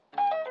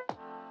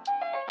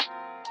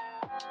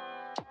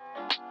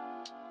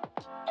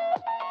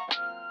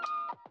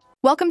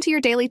Welcome to your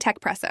daily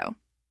Techpresso.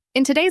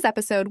 In today's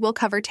episode, we'll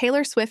cover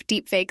Taylor Swift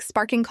deepfakes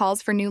sparking calls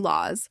for new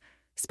laws,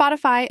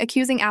 Spotify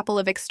accusing Apple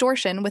of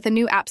extortion with a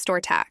new App Store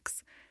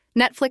tax,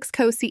 Netflix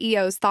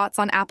co-CEO's thoughts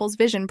on Apple's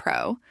Vision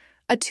Pro,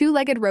 a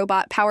two-legged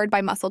robot powered by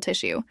muscle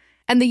tissue,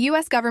 and the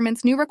U.S.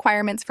 government's new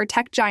requirements for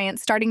tech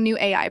giants starting new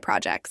AI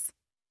projects.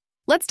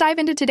 Let's dive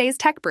into today's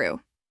Tech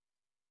Brew.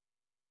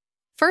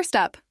 First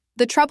up,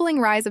 the troubling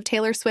rise of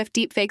Taylor Swift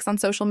deepfakes on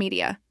social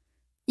media.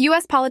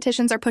 U.S.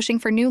 politicians are pushing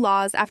for new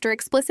laws after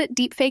explicit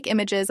deepfake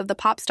images of the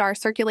pop star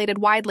circulated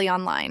widely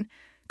online,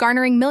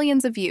 garnering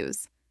millions of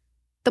views.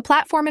 The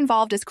platform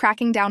involved is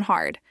cracking down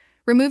hard,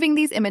 removing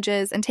these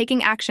images and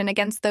taking action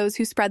against those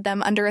who spread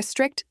them under a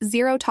strict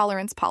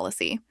zero-tolerance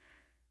policy.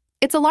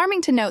 It's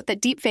alarming to note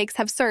that deepfakes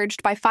have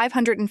surged by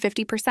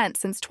 550%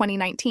 since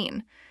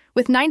 2019,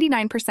 with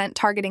 99%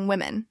 targeting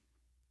women.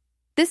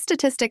 This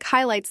statistic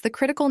highlights the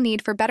critical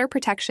need for better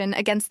protection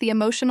against the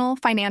emotional,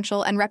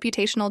 financial, and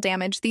reputational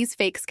damage these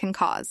fakes can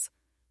cause.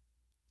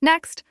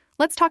 Next,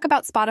 let's talk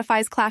about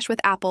Spotify's clash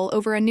with Apple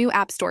over a new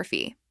App Store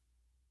fee.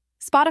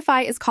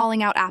 Spotify is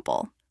calling out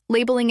Apple,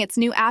 labeling its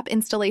new app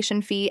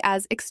installation fee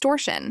as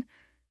extortion.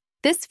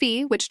 This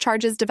fee, which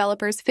charges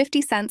developers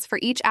 50 cents for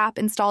each app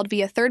installed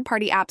via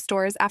third-party app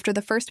stores after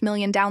the first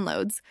million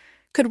downloads,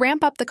 could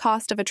ramp up the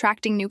cost of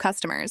attracting new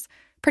customers,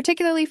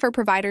 particularly for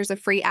providers of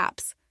free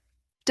apps.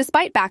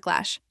 Despite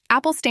backlash,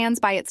 Apple stands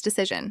by its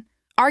decision,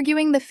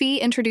 arguing the fee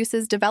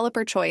introduces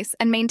developer choice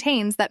and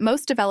maintains that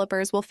most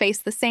developers will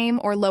face the same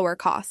or lower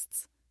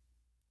costs.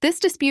 This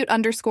dispute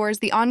underscores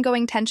the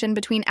ongoing tension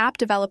between app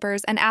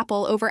developers and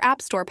Apple over App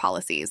Store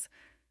policies.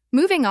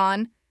 Moving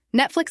on,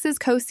 Netflix's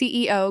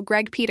co-CEO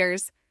Greg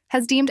Peters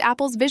has deemed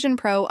Apple's Vision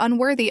Pro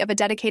unworthy of a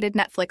dedicated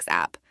Netflix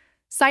app,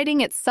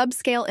 citing its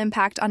subscale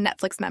impact on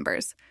Netflix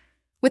members.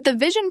 With the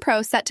Vision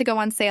Pro set to go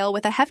on sale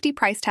with a hefty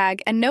price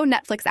tag and no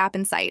Netflix app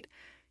in sight,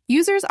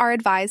 users are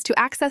advised to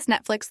access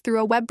Netflix through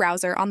a web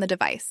browser on the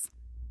device.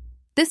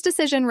 This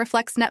decision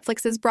reflects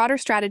Netflix's broader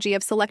strategy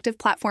of selective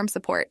platform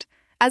support,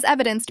 as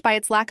evidenced by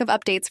its lack of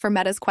updates for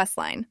Meta's Quest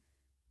line.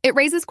 It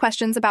raises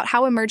questions about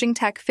how emerging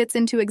tech fits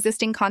into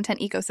existing content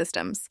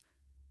ecosystems.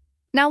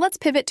 Now let's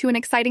pivot to an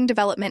exciting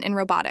development in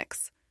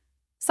robotics.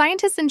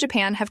 Scientists in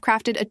Japan have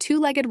crafted a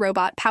two-legged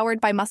robot powered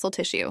by muscle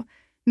tissue,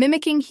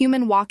 mimicking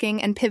human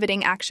walking and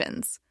pivoting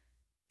actions.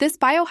 This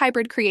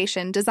biohybrid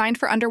creation, designed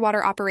for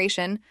underwater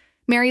operation,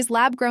 marries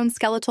lab-grown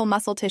skeletal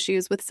muscle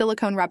tissues with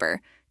silicone rubber,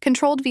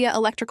 controlled via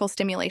electrical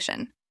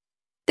stimulation.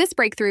 This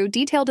breakthrough,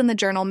 detailed in the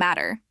journal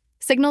Matter,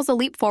 signals a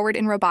leap forward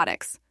in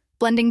robotics,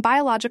 blending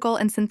biological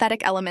and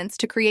synthetic elements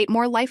to create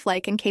more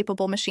lifelike and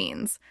capable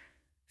machines.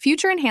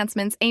 Future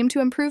enhancements aim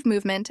to improve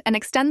movement and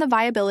extend the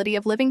viability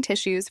of living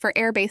tissues for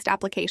air-based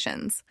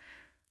applications.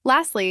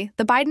 Lastly,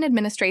 the Biden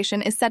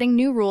administration is setting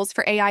new rules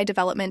for AI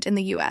development in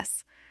the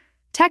U.S.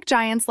 Tech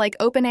giants like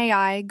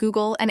OpenAI,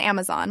 Google, and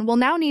Amazon will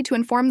now need to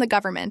inform the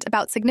government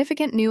about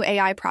significant new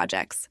AI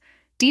projects,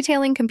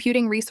 detailing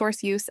computing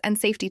resource use and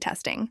safety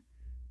testing.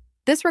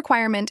 This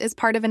requirement is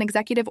part of an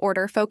executive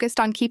order focused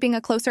on keeping a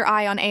closer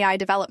eye on AI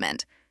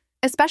development,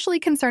 especially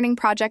concerning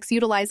projects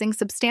utilizing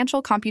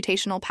substantial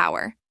computational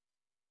power.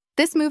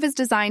 This move is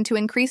designed to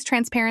increase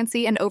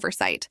transparency and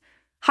oversight,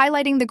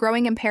 highlighting the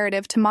growing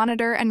imperative to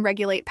monitor and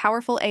regulate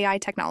powerful AI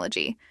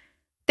technology.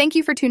 Thank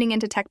you for tuning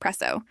into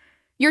Techpresso,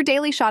 your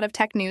daily shot of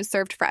tech news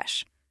served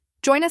fresh.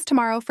 Join us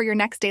tomorrow for your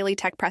next daily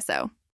Techpresso.